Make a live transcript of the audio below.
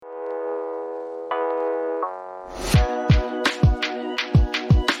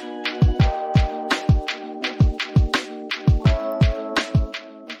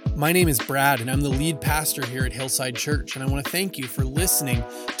My name is Brad, and I'm the lead pastor here at Hillside Church, and I want to thank you for listening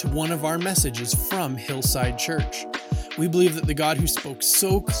to one of our messages from Hillside Church. We believe that the God who spoke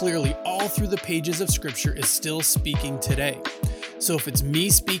so clearly all through the pages of Scripture is still speaking today. So if it's me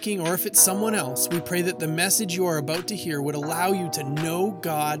speaking or if it's someone else, we pray that the message you are about to hear would allow you to know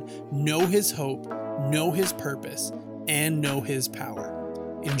God, know His hope, know His purpose, and know His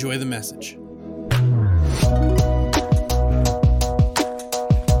power. Enjoy the message.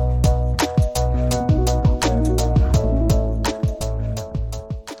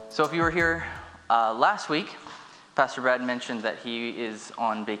 So if you were here last week, Pastor Brad mentioned that he is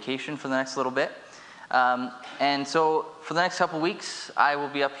on vacation for the next little bit. And so for the next couple weeks, I will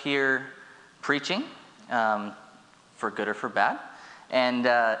be up here preaching, for good or for bad.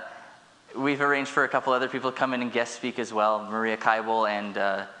 And we've arranged for a couple other people to come in and guest speak as well. Maria Kaibel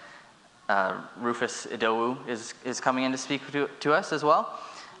and Rufus Idowu is coming in to speak to us as well.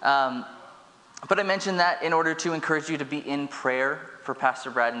 But I mentioned that in order to encourage you to be in prayer for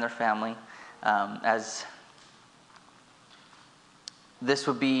Pastor Brad and their family, as this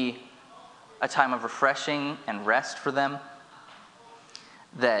would be a time of refreshing and rest for them,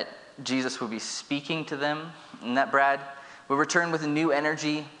 that Jesus would be speaking to them, and that Brad would return with a new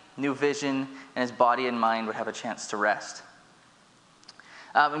energy, new vision, and his body and mind would have a chance to rest.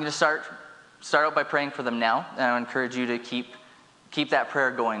 I'm going to start out by praying for them now, and I encourage you to keep that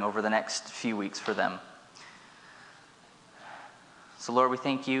prayer going over the next few weeks for them. So Lord, we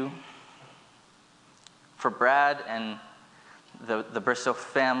thank you for Brad and the Bristow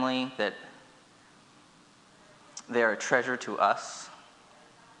family, that they are a treasure to us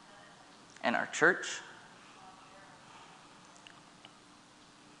and our church.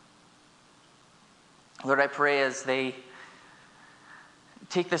 Lord, I pray as they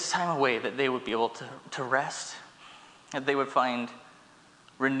take this time away that they would be able to rest, that they would find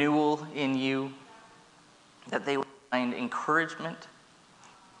renewal in you, that they would find encouragement,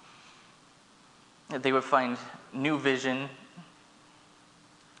 that they would find new vision,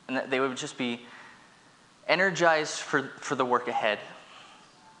 and that they would just be energized for the work ahead.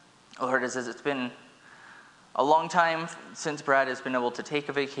 Lord, as it's been a long time since Brad has been able to take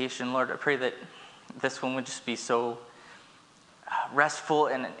a vacation, Lord, I pray that this one would just be so restful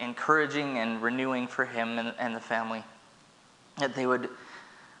and encouraging and renewing for him and the family, that they would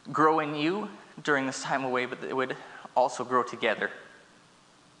grow in you during this time away, but they would also grow together.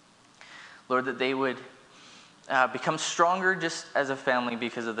 Lord, that they would become stronger just as a family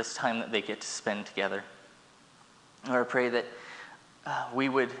because of this time that they get to spend together. Lord, I pray that we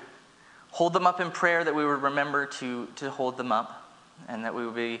would hold them up in prayer, that we would remember to hold them up, and that we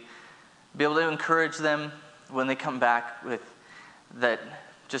would be able to encourage them when they come back with that,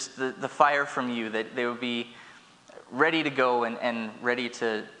 just the fire from you, that they would be ready to go and ready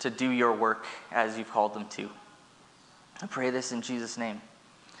to do your work as you've called them to. I pray this in Jesus' name.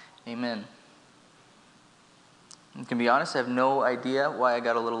 Amen. I can be honest, I have no idea why I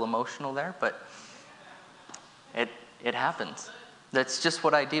got a little emotional there, but it happens. That's just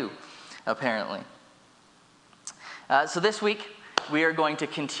what I do, apparently. So this week, we are going to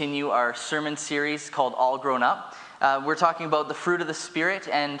continue our sermon series called All Grown Up. We're talking about the fruit of the Spirit,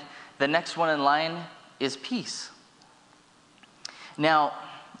 and the next one in line is peace. Now,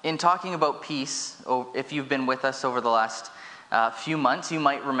 in talking about peace, if you've been with us over the last few months, you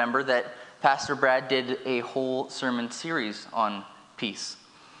might remember that Pastor Brad did a whole sermon series on peace.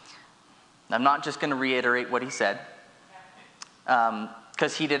 I'm not just going to reiterate what he said,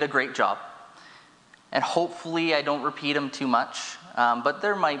 because he did a great job. And hopefully I don't repeat him too much, but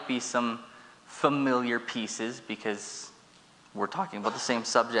there might be some familiar pieces because we're talking about the same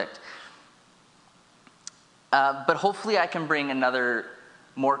subject. But hopefully I can bring another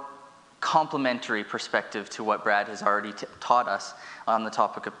more complementary perspective to what Brad has already taught us on the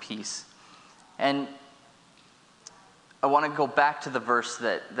topic of peace. And I want to go back to the verse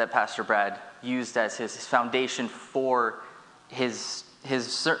that Pastor Brad used as his foundation for his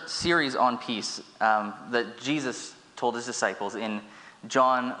series on peace, that Jesus told his disciples in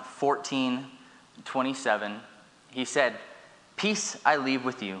John 14:27. He said, "Peace I leave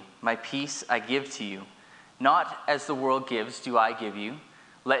with you, my peace I give to you. Not as the world gives do I give you.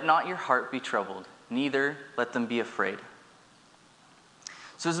 Let not your heart be troubled, neither let them be afraid."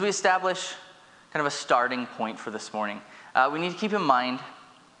 So as we establish kind of a starting point for this morning, we need to keep in mind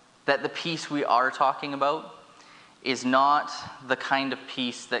that the peace we are talking about is not the kind of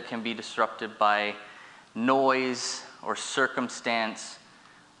peace that can be disrupted by noise or circumstance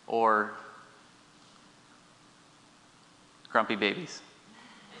or grumpy babies.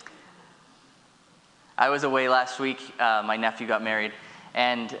 I was away last week. My nephew got married,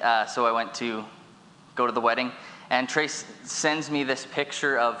 And so I went to go to the wedding, and Trace sends me this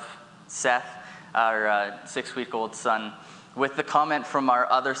picture of Seth, our 6-week-old son, with the comment from our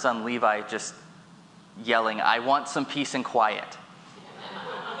other son, Levi, just yelling, "I want some peace and quiet."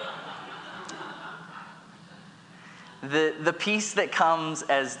 The peace that comes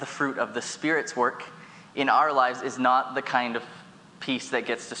as the fruit of the Spirit's work in our lives is not the kind of peace that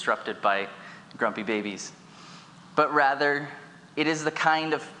gets disrupted by grumpy babies, but rather it is the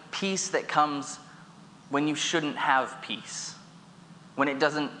kind of peace that comes when you shouldn't have peace, when it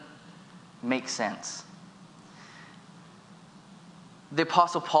doesn't make sense. The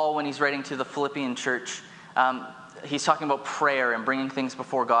Apostle Paul, when he's writing to the Philippian church, he's talking about prayer and bringing things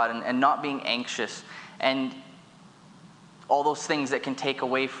before God and not being anxious and all those things that can take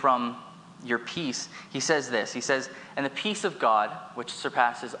away from your peace. He says this, he says, "And the peace of God, which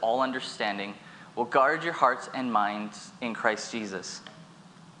surpasses all understanding, will guard your hearts and minds in Christ Jesus."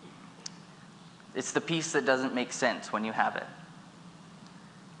 It's the peace that doesn't make sense when you have it.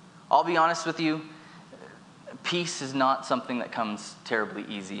 I'll be honest with you, peace is not something that comes terribly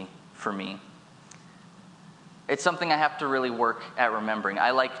easy for me. It's something I have to really work at remembering.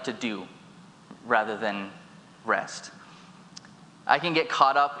 I like to do rather than rest. I can get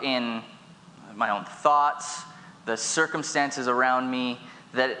caught up in my own thoughts, the circumstances around me,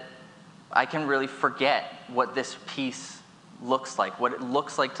 that I can really forget what this peace looks like, what it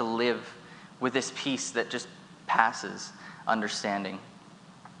looks like to live with this peace that just passes understanding.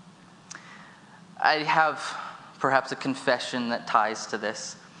 I have perhaps a confession that ties to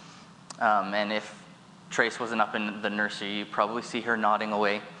this. And if Trace wasn't up in the nursery, you'd probably see her nodding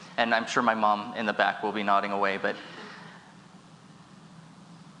away. And I'm sure my mom in the back will be nodding away. But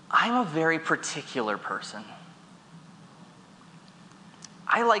I'm a very particular person.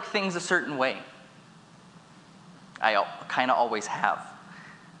 I like things a certain way. I kind of always have.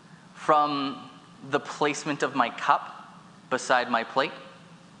 From the placement of my cup beside my plate,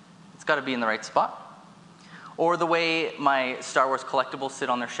 it's got to be in the right spot. Or the way my Star Wars collectibles sit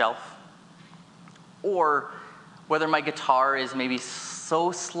on their shelf. Or whether my guitar is maybe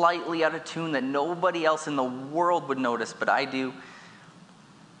so slightly out of tune that nobody else in the world would notice, but I do.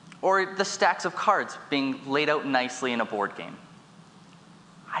 Or the stacks of cards being laid out nicely in a board game.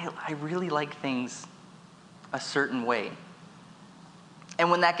 I really like things a certain way.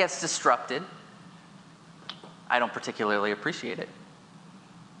 And when that gets disrupted, I don't particularly appreciate it.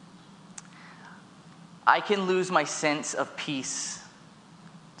 I can lose my sense of peace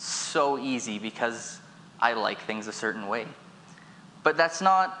so easy because I like things a certain way. But that's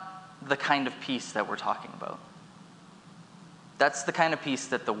not the kind of peace that we're talking about. That's the kind of peace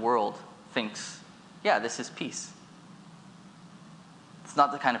that the world thinks, yeah, this is peace. It's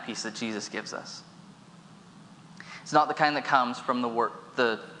not the kind of peace that Jesus gives us. It's not the kind that comes from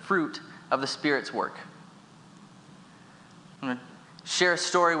the fruit of the Spirit's work. I'm going to share a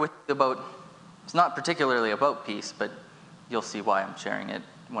story with you about, it's not particularly about peace, but you'll see why I'm sharing it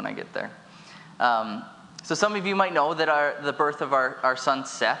when I get there. So some of you might know that the birth of our son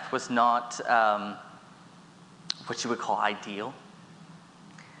Seth was not what you would call ideal.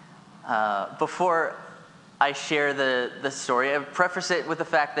 Before I share the story, I preface it with the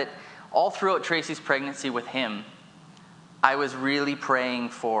fact that all throughout Tracy's pregnancy with him, I was really praying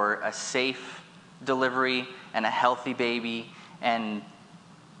for a safe delivery and a healthy baby, and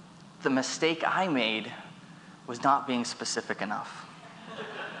the mistake I made was not being specific enough.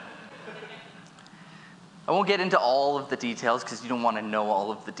 I won't get into all of the details because you don't want to know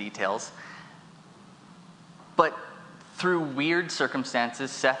all of the details. But through weird circumstances,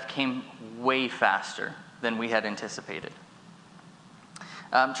 Seth came way faster than we had anticipated.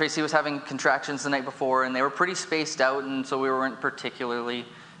 Tracy was having contractions the night before, and they were pretty spaced out, and so we weren't particularly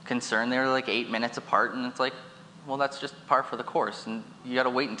concerned. They were like 8 minutes apart, and it's like, well, that's just par for the course, and you got to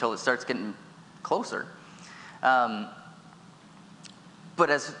wait until it starts getting closer. But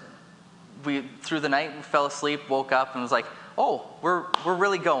as through the night, we fell asleep, woke up, and was like, oh, we're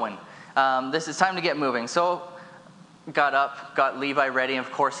really going. This is time to get moving. So got up, got Levi ready, and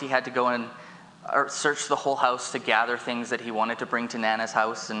of course he had to go and search the whole house to gather things that he wanted to bring to Nana's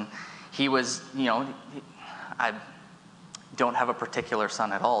house. And he was, I don't have a particular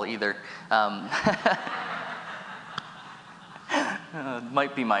son at all either.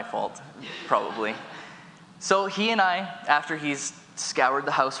 Might be my fault, probably. So he and I, after he's scoured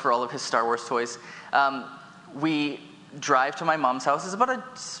the house for all of his Star Wars toys, we drive to my mom's house. It's about a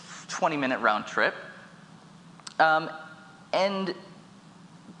 20-minute round trip. And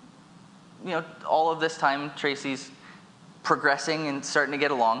all of this time, Tracy's progressing and starting to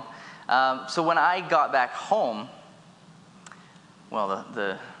get along. So when I got back home, Well,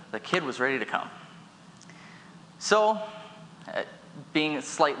 the kid was ready to come. So, being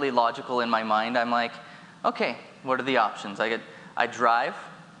slightly logical in my mind, I'm like, okay, what are the options? I drive,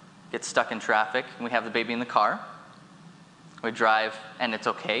 get stuck in traffic, and we have the baby in the car. We drive, and it's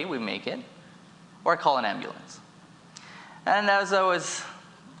okay, we make it. Or I call an ambulance. And as I was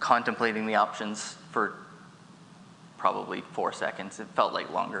contemplating the options for probably 4 seconds, it felt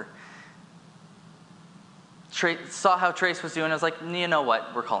like longer, saw how Trace was doing. I was like, you know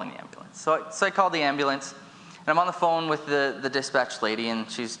what? We're calling the ambulance. So I called the ambulance, and I'm on the phone with the dispatch lady, and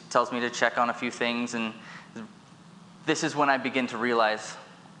she tells me to check on a few things. And this is when I begin to realize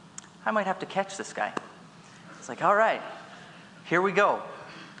I might have to catch this guy. It's like, all right, here we go.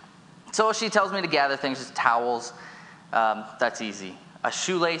 So she tells me to gather things, just towels. That's easy. A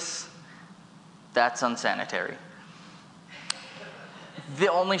shoelace, that's unsanitary. The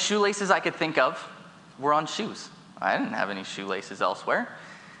only shoelaces I could think of were on shoes. I didn't have any shoelaces elsewhere.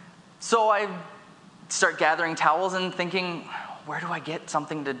 So I start gathering towels and thinking, where do I get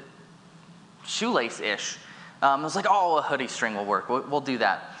something to shoelace-ish? I was like, oh, a hoodie string will work. We'll do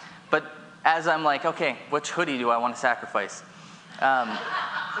that. But as I'm like, okay, which hoodie do I want to sacrifice?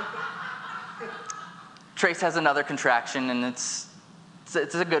 Trace has another contraction, and it's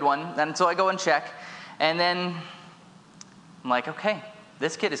a good one. And so I go and check, and then I'm like, okay,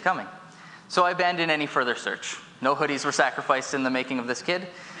 this kid is coming. So I abandoned any further search. No hoodies were sacrificed in the making of this kid.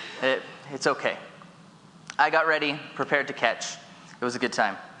 It's okay. I got ready, prepared to catch. It was a good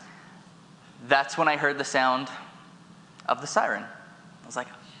time. That's when I heard the sound of the siren. I was like,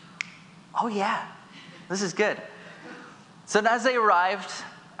 oh yeah, this is good. So as they arrived,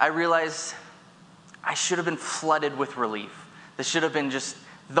 I realized I should have been flooded with relief. This should have been just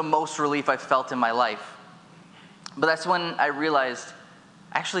the most relief I've felt in my life. But that's when I realized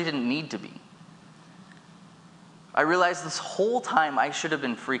I actually didn't need to be. I realized this whole time I should have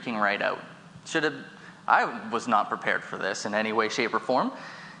been freaking right out. I was not prepared for this in any way, shape, or form,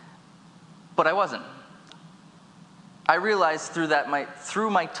 but I wasn't. I realized through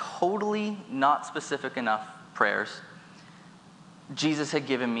my totally not specific enough prayers, Jesus had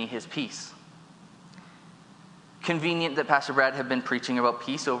given me his peace. Convenient that Pastor Brad had been preaching about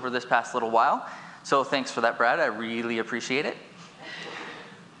peace over this past little while, so thanks for that, Brad. I really appreciate it.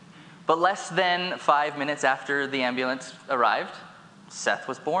 But less than 5 minutes after the ambulance arrived, Seth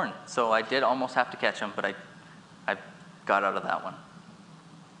was born. So I did almost have to catch him, but I got out of that one.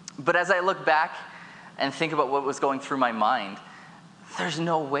 But as I look back and think about what was going through my mind, there's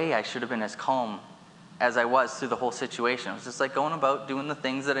no way I should have been as calm as I was through the whole situation. I was just like going about doing the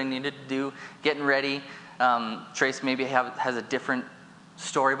things that I needed to do, getting ready. Trace maybe has a different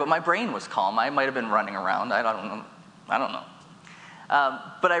story, but my brain was calm. I might have been running around. I don't know.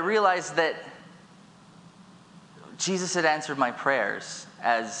 But I realized that Jesus had answered my prayers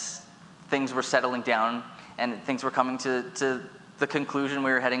as things were settling down and things were coming to the conclusion.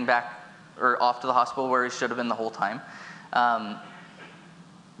 We were heading back or off to the hospital where he should have been the whole time.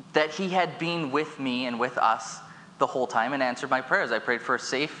 That he had been with me and with us the whole time and answered my prayers. I prayed for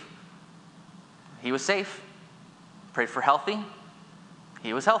safe. He was safe. Prayed for healthy.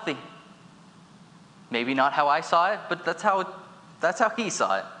 He was healthy. Maybe not how I saw it, but that's how he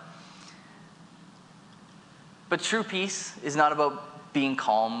saw it. But true peace is not about being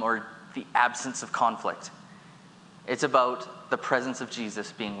calm or the absence of conflict. It's about the presence of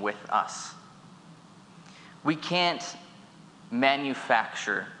Jesus being with us. We can't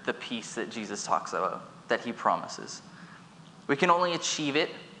manufacture the peace that Jesus talks about, that he promises. We can only achieve it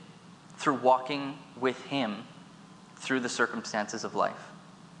through walking with him through the circumstances of life.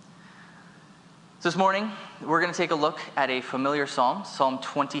 So this morning, we're going to take a look at a familiar psalm, Psalm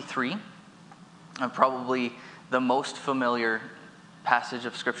 23, and probably the most familiar passage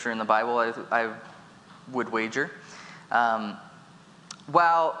of Scripture in the Bible, I would wager.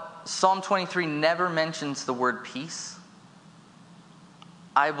 While Psalm 23 never mentions the word peace,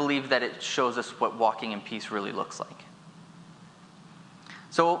 I believe that it shows us what walking in peace really looks like.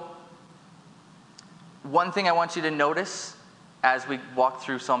 So, one thing I want you to notice as we walk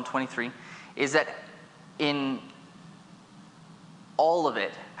through Psalm 23 is that in all of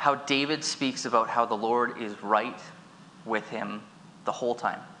it, how David speaks about how the Lord is right with him the whole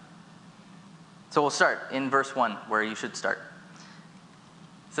time. So we'll start in verse 1, where you should start.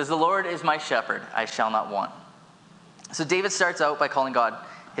 It says, "The Lord is my shepherd, I shall not want." So David starts out by calling God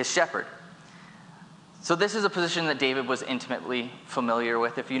his shepherd. So this is a position that David was intimately familiar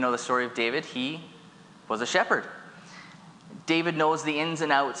with. If you know the story of David, he was a shepherd. David knows the ins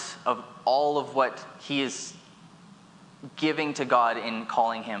and outs of all of what he is giving to God in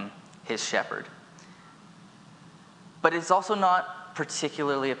calling him his shepherd. But it's also not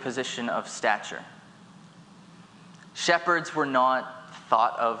particularly a position of stature. Shepherds were not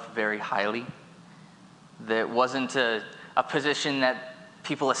thought of very highly. That wasn't a position that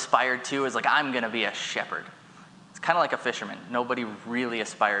people aspired to as like, I'm going to be a shepherd. It's kind of like a fisherman. Nobody really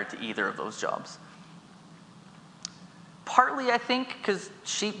aspired to either of those jobs. Partly, I think, because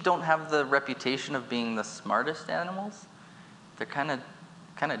sheep don't have the reputation of being the smartest animals. They're kind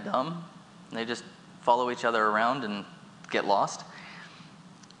of dumb. They just follow each other around and get lost.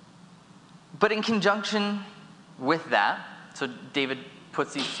 But in conjunction with that, so David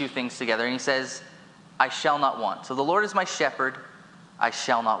puts these two things together and he says, I shall not want. So the Lord is my shepherd, I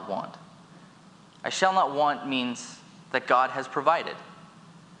shall not want. I shall not want means that God has provided.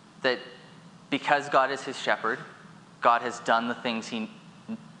 That because God is his shepherd, God has done the things he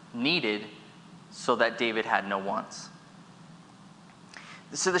needed so that David had no wants.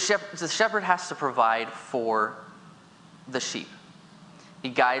 So the shepherd has to provide for the sheep. He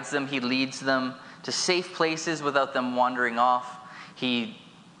guides them, he leads them to safe places without them wandering off. He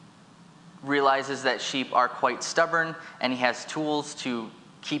realizes that sheep are quite stubborn, and he has tools to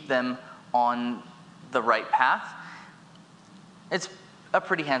keep them on the right path. It's a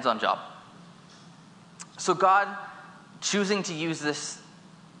pretty hands-on job. So God, choosing to use this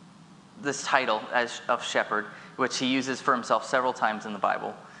title of shepherd, which he uses for himself several times in the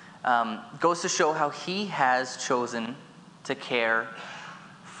Bible, goes to show how he has chosen to care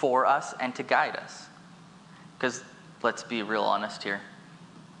for us and to guide us. Because let's be real honest here,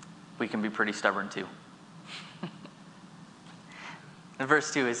 we can be pretty stubborn too. In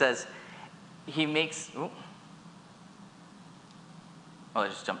verse 2 it says, he makes... I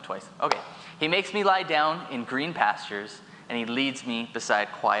just jumped twice. Okay. He makes me lie down in green pastures, and he leads me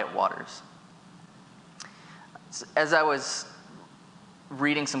beside quiet waters. As I was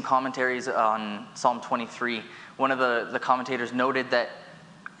reading some commentaries on Psalm 23, one of the commentators noted that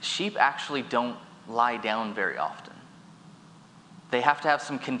sheep actually don't lie down very often. They have to have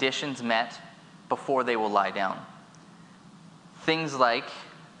some conditions met before they will lie down. Things like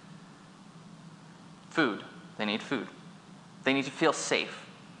food. They need food. They need to feel safe.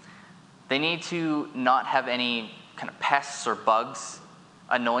 They need to not have any kind of pests or bugs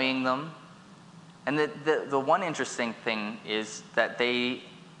annoying them. And the one interesting thing is that they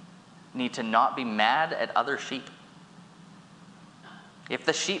need to not be mad at other sheep. If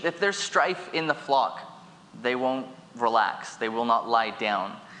there's strife in the flock, they won't relax. They will not lie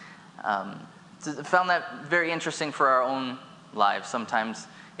down. I found that very interesting for our own lives. Sometimes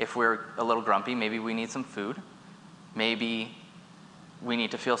if we're a little grumpy, maybe we need some food. Maybe we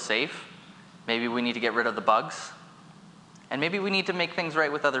need to feel safe. Maybe we need to get rid of the bugs. And maybe we need to make things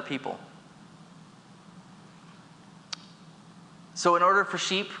right with other people. So in order for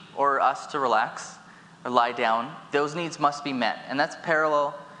sheep or us to relax or lie down, those needs must be met. And that's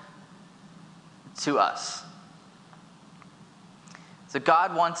parallel to us. So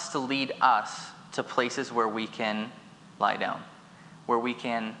God wants to lead us to places where we can lie down, where we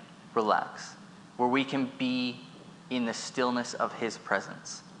can relax, where we can be in the stillness of his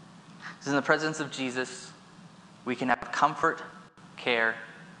presence. Because in the presence of Jesus, we can have comfort, care,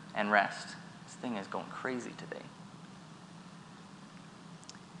 and rest. This thing is going crazy today.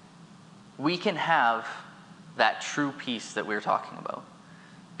 We can have that true peace that we're talking about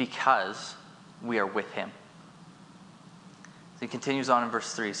because we are with him. So he continues on in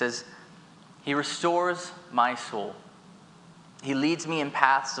verse 3. He says, he restores my soul. He leads me in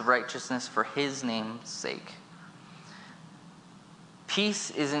paths of righteousness for his name's sake. Peace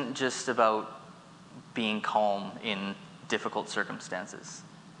isn't just about being calm in difficult circumstances.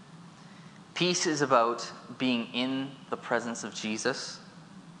 Peace is about being in the presence of Jesus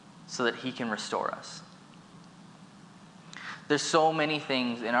so that he can restore us. There's so many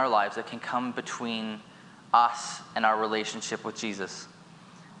things in our lives that can come between us and our relationship with Jesus.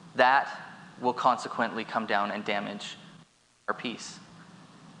 That will consequently come down and damage our peace.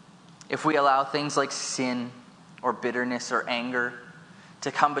 If we allow things like sin or bitterness or anger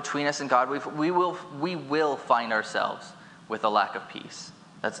to come between us and God, we will find ourselves with a lack of peace.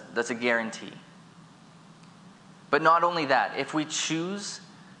 That's a guarantee. But not only that, if we choose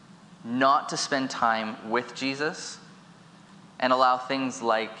not to spend time with Jesus and allow things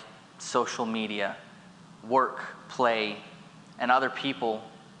like social media, work, play, and other people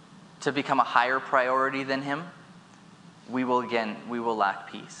to become a higher priority than him, we will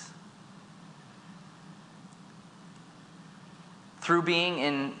lack peace. Through being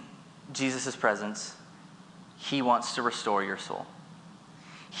in Jesus' presence, he wants to restore your soul.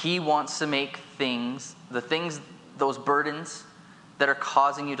 He wants to make those burdens that are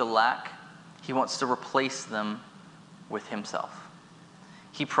causing you to lack, he wants to replace them with himself.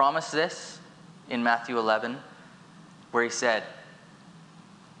 He promised this in Matthew 11, where he said,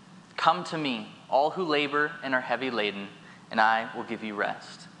 "Come to me, all who labor and are heavy laden, and I will give you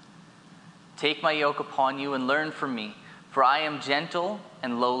rest. Take my yoke upon you and learn from me, for I am gentle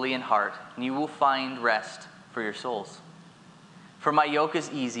and lowly in heart, and you will find rest for your souls. For my yoke is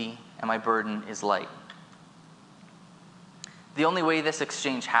easy and my burden is light." The only way this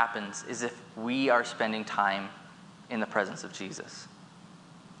exchange happens is if we are spending time in the presence of Jesus.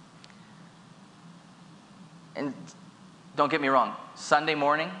 And don't get me wrong, Sunday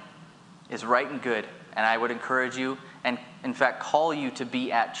morning is right and good, and I would encourage you, and in fact call you to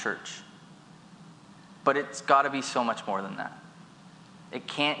be at church. But it's got to be so much more than that. It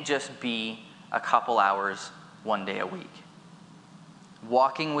can't just be a couple hours one day a week.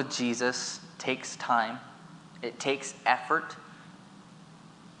 Walking with Jesus takes time. It takes effort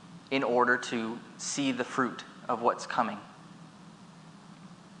in order to see the fruit of what's coming.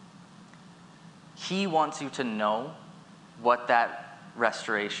 He wants you to know what that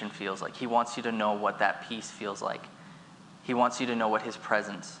restoration feels like. He wants you to know what that peace feels like. He wants you to know what his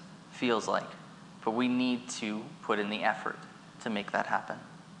presence feels like. But we need to put in the effort to make that happen.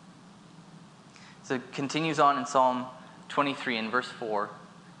 So it continues on in Psalm 23 in verse 4.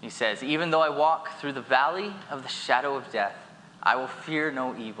 He says, "Even though I walk through the valley of the shadow of death, I will fear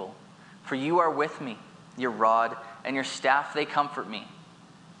no evil. For you are with me, your rod and your staff, they comfort me."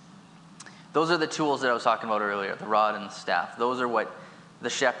 Those are the tools that I was talking about earlier, the rod and the staff. Those are what the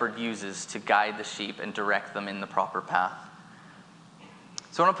shepherd uses to guide the sheep and direct them in the proper path.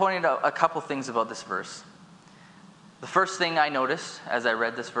 So I want to point out a couple things about this verse. The first thing I noticed as I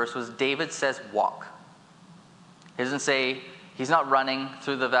read this verse was David says walk. He doesn't say, he's not running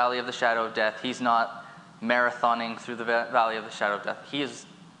through the valley of the shadow of death. He's not marathoning through the valley of the shadow of death. He is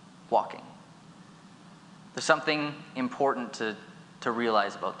walking. There's something important to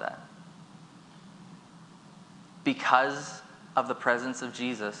realize about that. Because of the presence of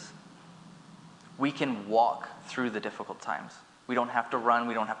Jesus, we can walk through the difficult times. We don't have to run.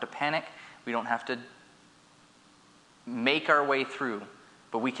 We don't have to panic. We don't have to make our way through,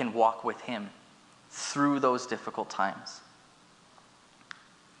 but we can walk with him through those difficult times.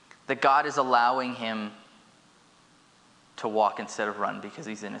 That God is allowing him to walk instead of run because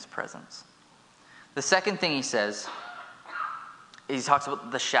he's in his presence. The second thing he says, he talks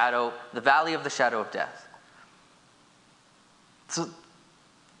about the valley of the shadow of death. So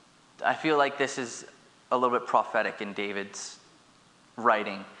I feel like this is a little bit prophetic in David's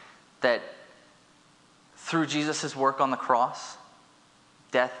writing, that through Jesus' work on the cross,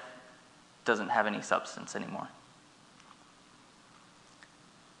 death doesn't have any substance anymore.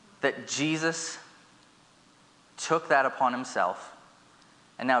 That Jesus took that upon himself,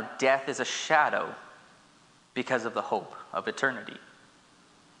 and now death is a shadow because of the hope of eternity.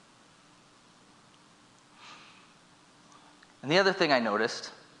 And the other thing I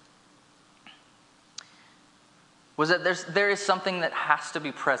noticed was that there is something that has to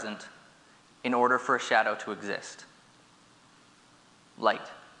be present in order for a shadow to exist. Light.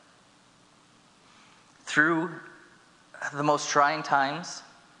 Through the most trying times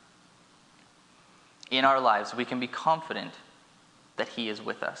in our lives, we can be confident that he is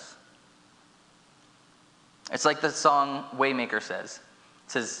with us. It's like the song Waymaker says.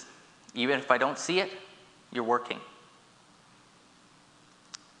 It says, even if I don't see it, you're working.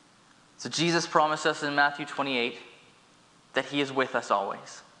 So Jesus promised us in Matthew 28 that he is with us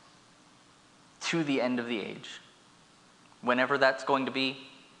always, to the end of the age. Whenever that's going to be,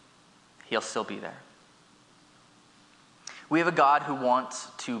 he'll still be there. We have a God who wants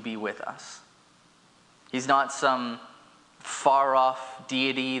to be with us. He's not some far-off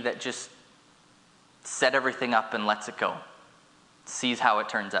deity that just set everything up and lets it go, sees how it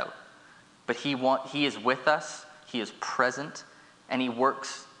turns out. But he is with us, he is present, and he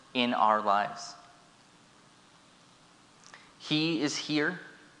works in our lives. He is here,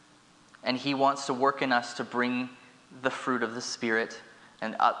 and he wants to work in us to bring the fruit of the Spirit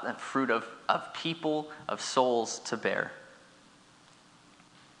and the fruit of people, of souls to bear.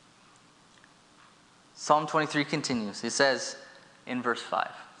 Psalm 23 continues. It says in verse 5,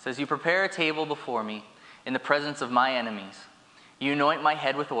 it says, "You prepare a table before me in the presence of my enemies. You anoint my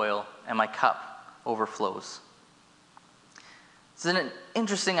head with oil, and my cup overflows." It's an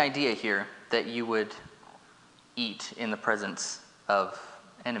interesting idea here that you would eat in the presence of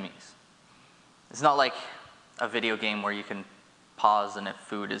enemies. It's not like a video game where you can pause, and if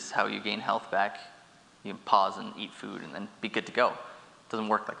food is how you gain health back, you can pause and eat food and then be good to go. It doesn't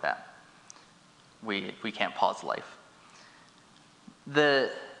work like that. We can't pause life.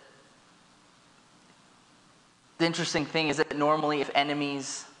 The the interesting thing is that normally if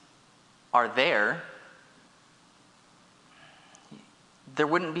enemies are there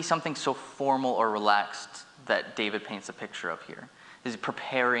wouldn't be something so formal or relaxed that David paints a picture of here. He's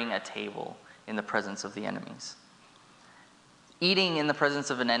preparing a table in the presence of the enemies. Eating in the presence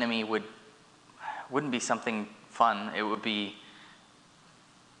of an enemy wouldn't be something fun. It would be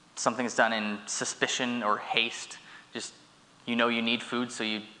something that's done in suspicion or haste. Just, you need food, so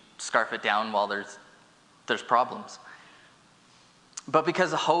you scarf it down while there's problems. But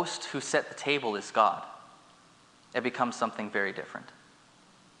because the host who set the table is God, it becomes something very different.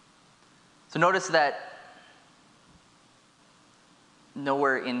 So notice that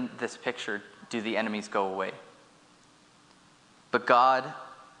nowhere in this picture do the enemies go away. But God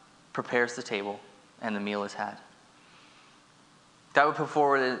prepares the table and the meal is had. That would put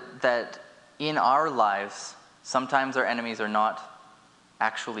forward that in our lives, sometimes our enemies are not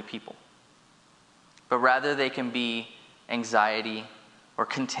actually people, but rather they can be anxiety or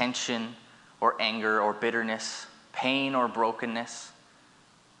contention or anger or bitterness, pain or brokenness.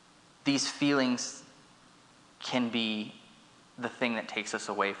 These feelings can be the thing that takes us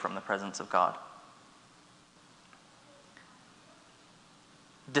away from the presence of God.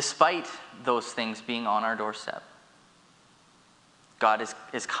 Despite those things being on our doorstep, God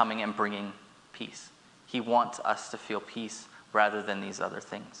is coming and bringing peace. He wants us to feel peace rather than these other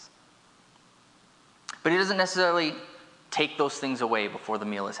things. But he doesn't necessarily take those things away before the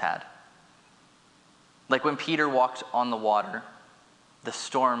meal is had. Like when Peter walked on the water, the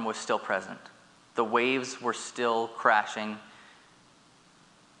storm was still present. The waves were still crashing,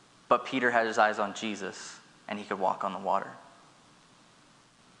 but Peter had his eyes on Jesus and he could walk on the water.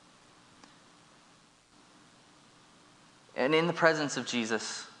 And in the presence of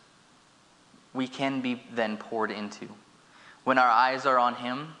Jesus, we can be then poured into. When our eyes are on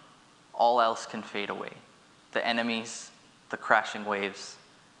him, all else can fade away. The enemies, the crashing waves,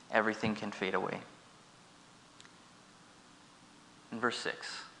 everything can fade away. In verse 6,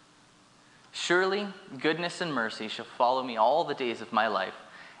 surely goodness and mercy shall follow me all the days of my life,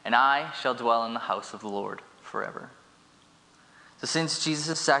 and I shall dwell in the house of the Lord forever. So since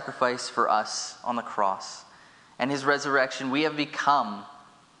Jesus' sacrifice for us on the cross and his resurrection, we have become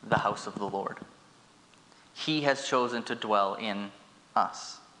the house of the Lord. He has chosen to dwell in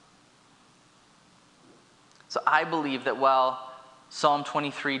us. So I believe that while Psalm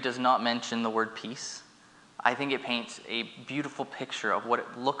 23 does not mention the word peace, I think it paints a beautiful picture of what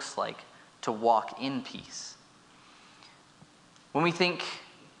it looks like to walk in peace. When we think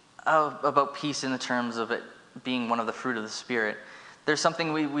about peace in the terms of it being one of the fruit of the Spirit, there's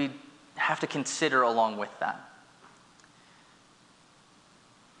something we have to consider along with that.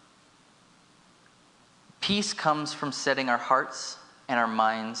 Peace comes from setting our hearts and our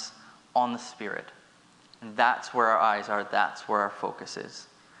minds on the Spirit. And that's where our eyes are, that's where our focus is.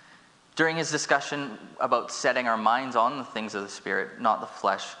 During his discussion about setting our minds on the things of the Spirit, not the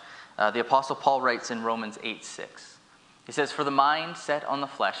flesh, the Apostle Paul writes in Romans 8:6. He says, "For the mind set on the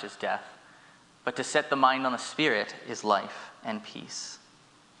flesh is death, but to set the mind on the Spirit is life and peace."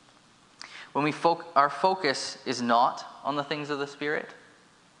 When our focus is not on the things of the Spirit,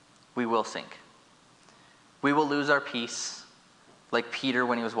 we will sink. We will lose our peace, like Peter,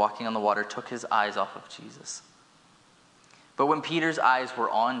 when he was walking on the water, took his eyes off of Jesus. But when Peter's eyes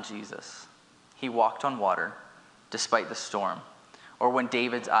were on Jesus, he walked on water despite the storm. Or when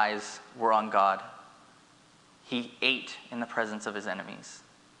David's eyes were on God, he ate in the presence of his enemies,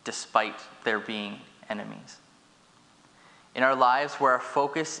 despite there being enemies. In our lives, where our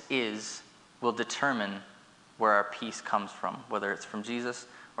focus is will determine where our peace comes from, whether it's from Jesus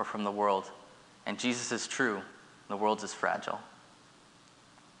or from the world. And Jesus is true, the world is fragile.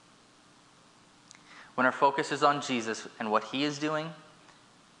 When our focus is on Jesus and what he is doing,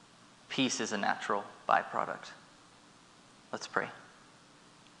 peace is a natural byproduct. Let's pray.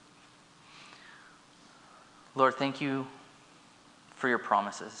 Lord, thank you for your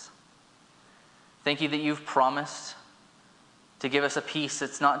promises. Thank you that you've promised to give us a peace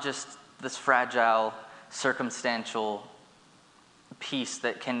that's not just this fragile, circumstantial peace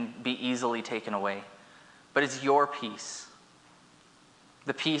that can be easily taken away, but it's your peace.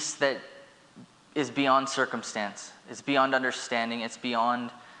 The peace that is beyond circumstance, it's beyond understanding, it's beyond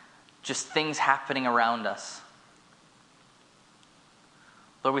just things happening around us.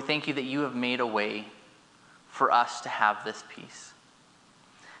 Lord, we thank you that you have made a way for us to have this peace,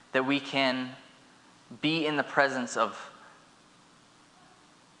 that we can be in the presence of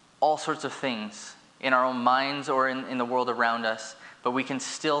all sorts of things in our own minds or in the world around us, but we can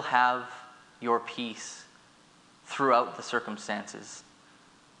still have your peace throughout the circumstances.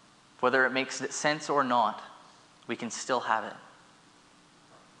 Whether it makes sense or not, we can still have it.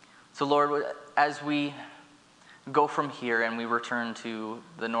 So Lord, as we go from here and we return to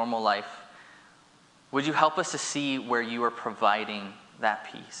the normal life, would you help us to see where you are providing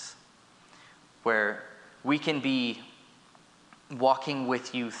that peace, where we can be walking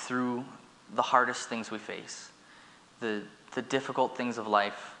with you through the hardest things we face, the difficult things of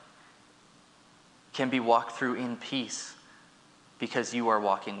life can be walked through in peace because you are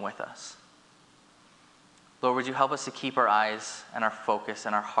walking with us. Lord, would you help us to keep our eyes and our focus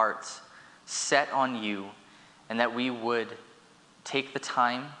and our hearts set on you, and that we would take the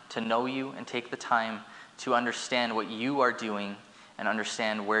time to know you and take the time to understand what you are doing and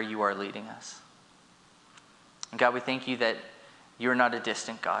understand where you are leading us. And God, we thank you that you're not a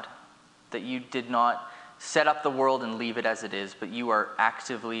distant God, that you did not set up the world and leave it as it is, but you are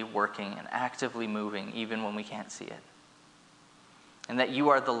actively working and actively moving even when we can't see it. And that you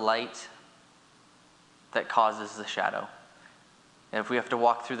are the light that causes the shadow. And if we have to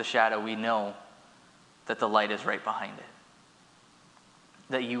walk through the shadow, we know that the light is right behind it.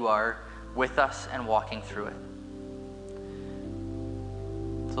 That you are with us and walking through it.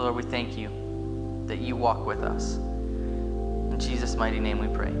 So Lord, we thank you that you walk with us. In Jesus' mighty name we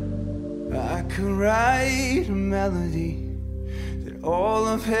pray. I could write a melody that all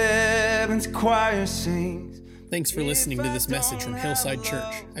of heaven's choir sings. Thanks for listening to this message from Hillside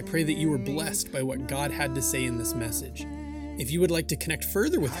Church. I pray that you were blessed by what God had to say in this message. If you would like to connect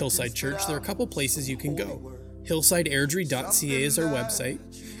further with Hillside Church, there are a couple places you can go. hillsideairdrie.ca is our website,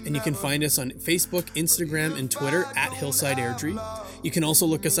 and you can find us on Facebook, Instagram, and Twitter at Hillside Airdrie. You can also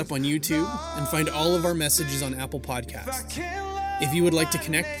look us up on YouTube and find all of our messages on Apple Podcasts. If you would like to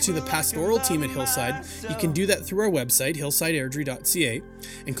connect to the pastoral team at Hillside, you can do that through our website, hillsideairdrie.ca,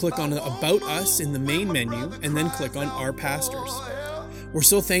 and click on About Us in the main menu, and then click on Our Pastors. We're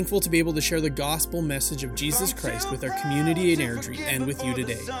so thankful to be able to share the gospel message of Jesus Christ with our community in Airdrie and with you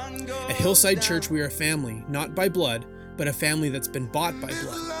today. At Hillside Church, we are a family, not by blood, but a family that's been bought by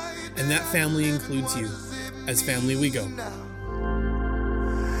blood. And that family includes you. As family we go.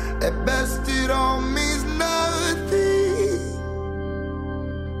 At best it all means nothing.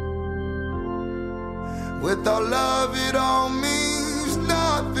 Without love it all means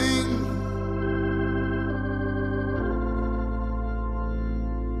nothing.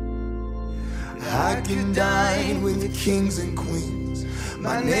 I can dine with the kings and queens,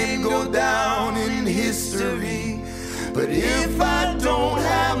 my name go down in history. But if I don't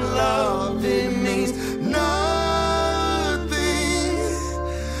have love, it means nothing.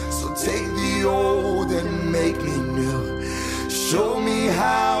 So take the old and make me new. Show me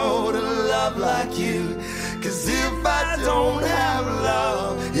how to love like you. 'Cause if I don't have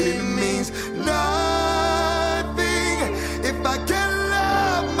love, it means nothing. If I can't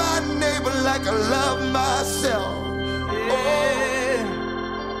love my neighbor like I love myself,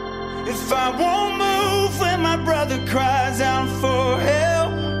 if I won't move when my brother cries out for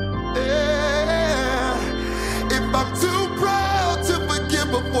help, if I'm too proud to forgive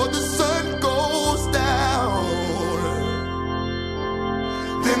before the sun goes down,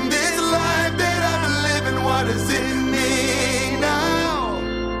 then this life that I'm living, what does it mean now?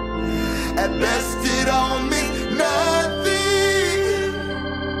 At best it all means nothing.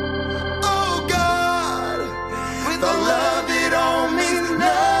 Oh God, without love it all means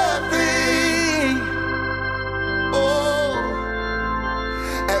nothing. Oh,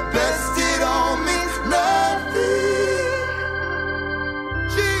 at best it all means nothing.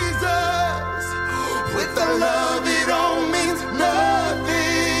 Jesus, without love it all means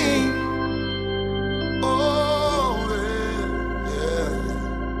nothing. Oh, yeah.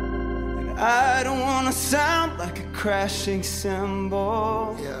 And I don't want to sound like a crashing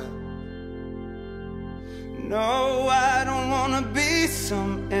cymbal. Yeah. No, I don't want to be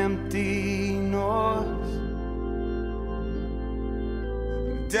some empty noise.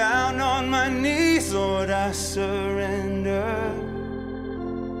 Down on my knees, Lord, I surrender.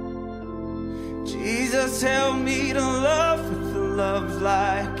 Jesus, help me to love with a love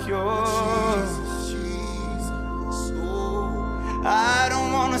like yours. I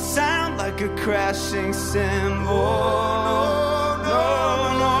don't want to sound like a crashing cymbal.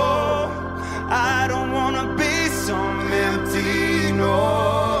 No. I don't want to be some empty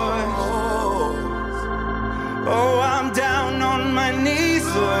noise. Oh, I'm down on my knees,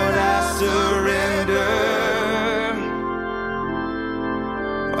 Lord, I surrender.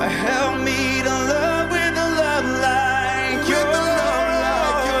 Oh, help me to love with a love like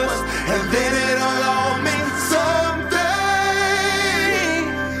yours. And then it'll all mean something.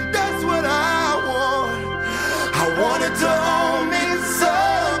 That's what I want. I want it to all mean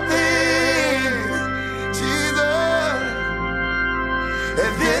something. Jesus.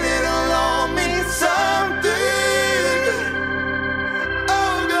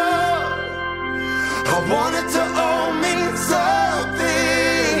 want it to all mean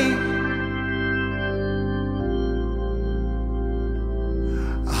something.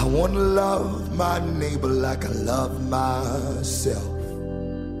 I want to love my neighbor like I love myself.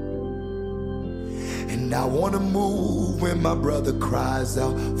 And I want to move when my brother cries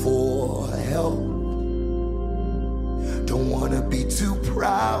out for help. Don't want to be too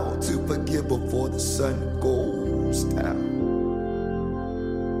proud to forgive before the sun goes down.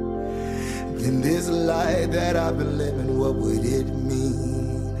 In this life that I've been living, what would it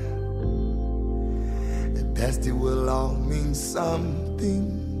mean? At best it will all mean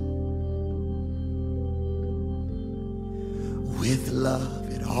something. With love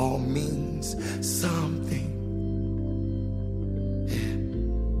it all means something. Yeah.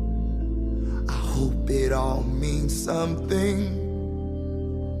 I hope it all means something.